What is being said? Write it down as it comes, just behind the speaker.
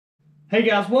Hey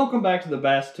guys, welcome back to the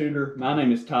Bass Tutor. My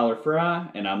name is Tyler Fry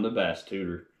and I'm the Bass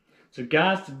Tutor. So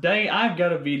guys, today I've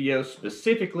got a video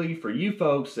specifically for you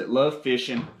folks that love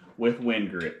fishing with Winn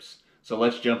grips. So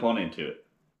let's jump on into it.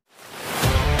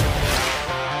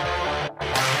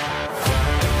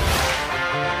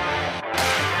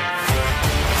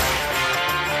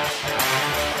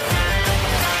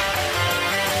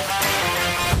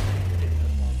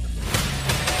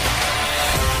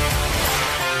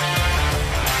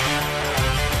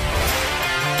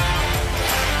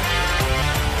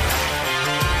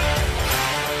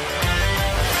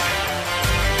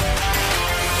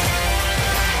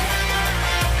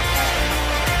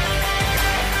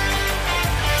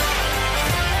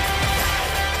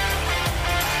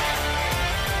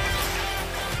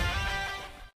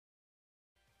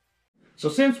 So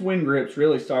since Winn grips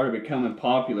really started becoming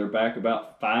popular back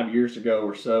about 5 years ago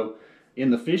or so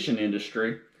in the fishing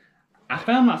industry, I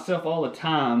found myself all the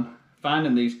time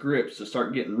finding these grips to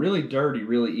start getting really dirty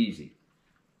really easy.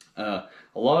 A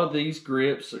lot of these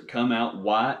grips come out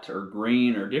white or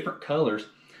green or different colors,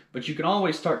 but you can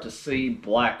always start to see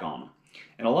black on them.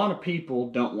 And a lot of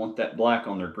people don't want that black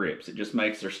on their grips. It just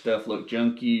makes their stuff look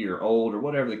junky or old or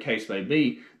whatever the case may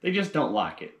be. They just don't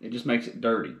like it. It just makes it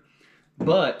dirty.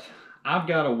 But I've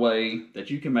got a way that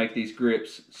you can make these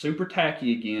grips super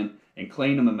tacky again and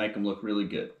clean them and make them look really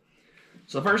good.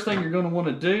 So the first thing you're going to want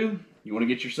to do, you want to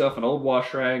get yourself an old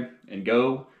wash rag and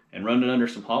go and run it under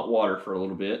some hot water for a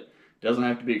little bit. It doesn't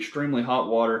have to be extremely hot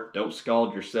water. Don't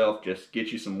scald yourself. Just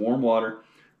get you some warm water.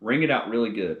 Wring it out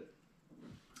really good.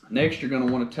 Next, you're going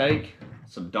to want to take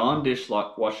some Dawn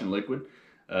dishwashing liquid.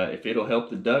 If it'll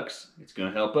help the ducks, it's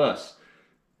going to help us.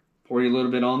 Pour you a little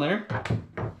bit on there.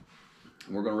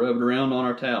 We're going to rub it around on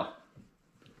our towel.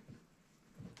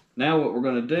 Now what we're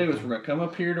going to do is we're going to come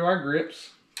up here to our grips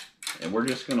and we're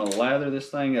just going to lather this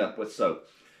thing up with soap.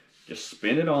 Just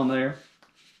spin it on there.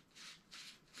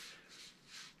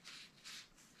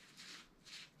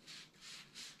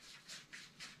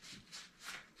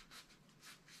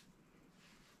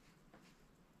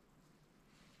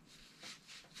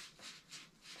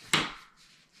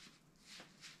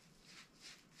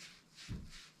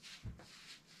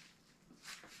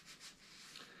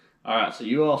 Alright, so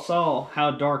you all saw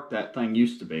how dark that thing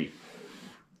used to be.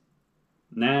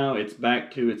 Now it's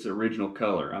back to its original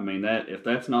color. I mean, if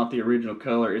that's not the original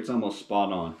color, it's almost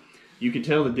spot on. You can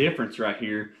tell the difference right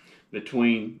here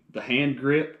between the hand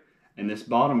grip and this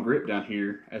bottom grip down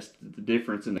here as to the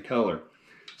difference in the color.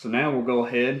 So now we're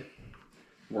going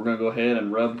to go ahead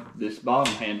and rub this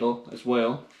bottom handle as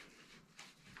well.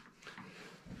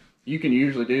 You can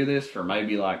usually do this for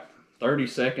maybe like 30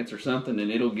 seconds or something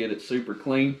and it'll get it super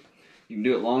clean. You can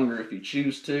do it longer if you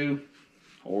choose to,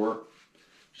 or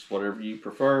just whatever you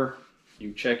prefer. You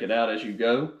can check it out as you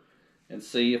go and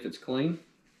see if it's clean.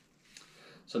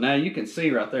 So now you can see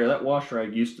right there, that wash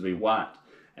rag used to be white.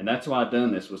 And that's why I've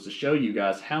done this, was to show you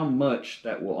guys how much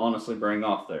that will honestly bring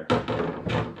off there.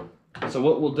 So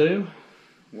what we'll do,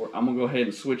 I'm going to go ahead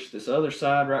and switch this other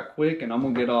side right quick, and I'm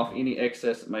going to get off any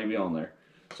excess that may be on there.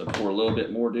 So pour a little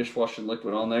bit more dishwashing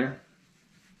liquid on there.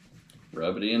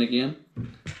 Rub it in again.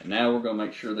 And now we're going to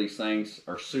make sure these things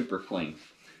are super clean.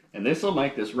 And this will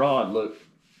make this rod look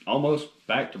almost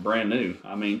back to brand new.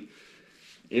 I mean,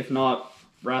 if not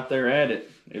right there at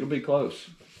it, it'll be close.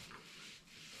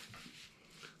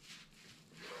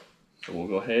 So we'll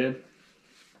go ahead,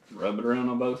 rub it around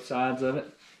on both sides of it.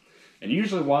 And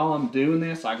usually while I'm doing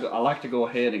this, I like to go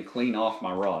ahead and clean off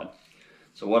my rod.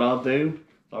 So what I'll do,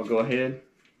 I'll go ahead,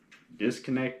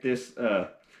 disconnect this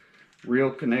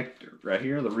reel connector right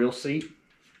here, the reel seat.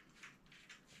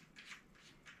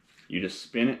 You just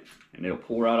spin it and it'll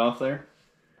pull right off there.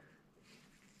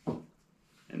 And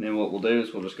then what we'll do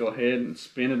is we'll just go ahead and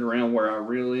spin it around where our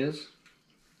reel is.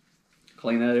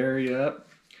 Clean that area up.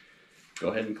 Go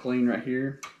ahead and clean right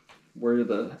here where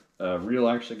the reel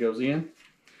actually goes in.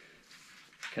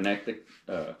 Clean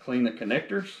the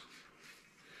connectors.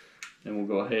 Then we'll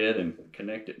go ahead and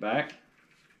connect it back.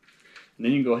 And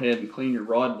then you can go ahead and clean your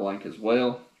rod blank as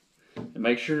well. And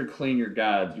make sure to clean your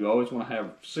guides. You always want to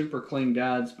have super clean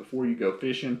guides before you go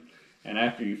fishing and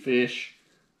after you fish.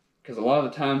 Because a lot of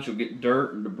the times you'll get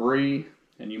dirt and debris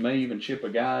and you may even chip a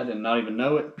guide and not even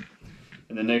know it.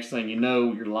 And the next thing you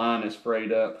know, your line is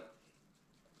frayed up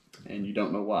and you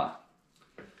don't know why.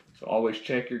 So always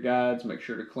check your guides. Make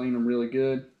sure to clean them really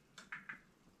good.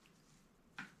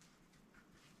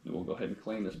 Then we'll go ahead and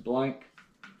clean this blank.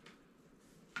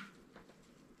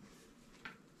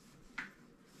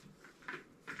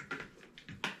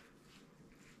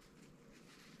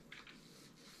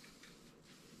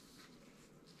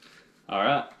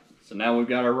 Alright, so now we've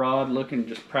got our rod looking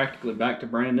just practically back to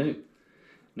brand new.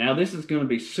 Now this is going to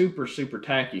be super, super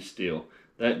tacky still.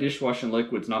 That dishwashing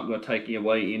liquid's not going to take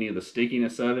away any of the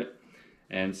stickiness of it.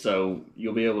 And so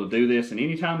you'll be able to do this. And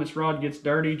anytime this rod gets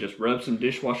dirty, just rub some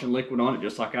dishwashing liquid on it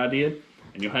just like I did.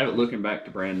 And you'll have it looking back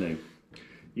to brand new.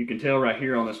 You can tell right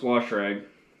here on this wash rag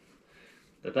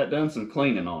that done some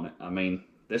cleaning on it. I mean,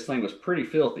 this thing was pretty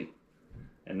filthy.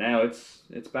 And now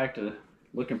it's back to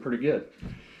looking pretty good.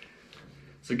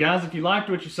 So guys, if you liked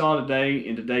what you saw today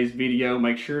in today's video,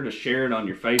 make sure to share it on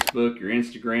your Facebook, your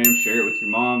Instagram, share it with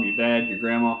your mom, your dad, your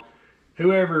grandma,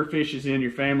 whoever fishes in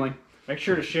your family. Make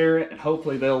sure to share it, and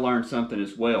hopefully they'll learn something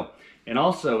as well. And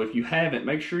also, if you haven't,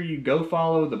 make sure you go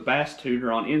follow the Bass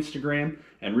Tutor on Instagram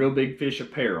and Real Big Fish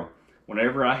Apparel.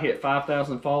 Whenever I hit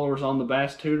 5,000 followers on the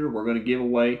Bass Tutor, we're going to give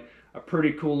away a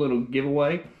pretty cool little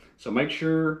giveaway. So make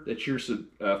sure that you're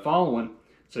following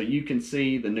so you can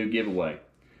see the new giveaway.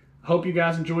 I hope you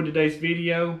guys enjoyed today's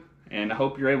video, and I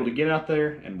hope you're able to get out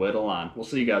there and wet a line. We'll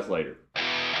see you guys later.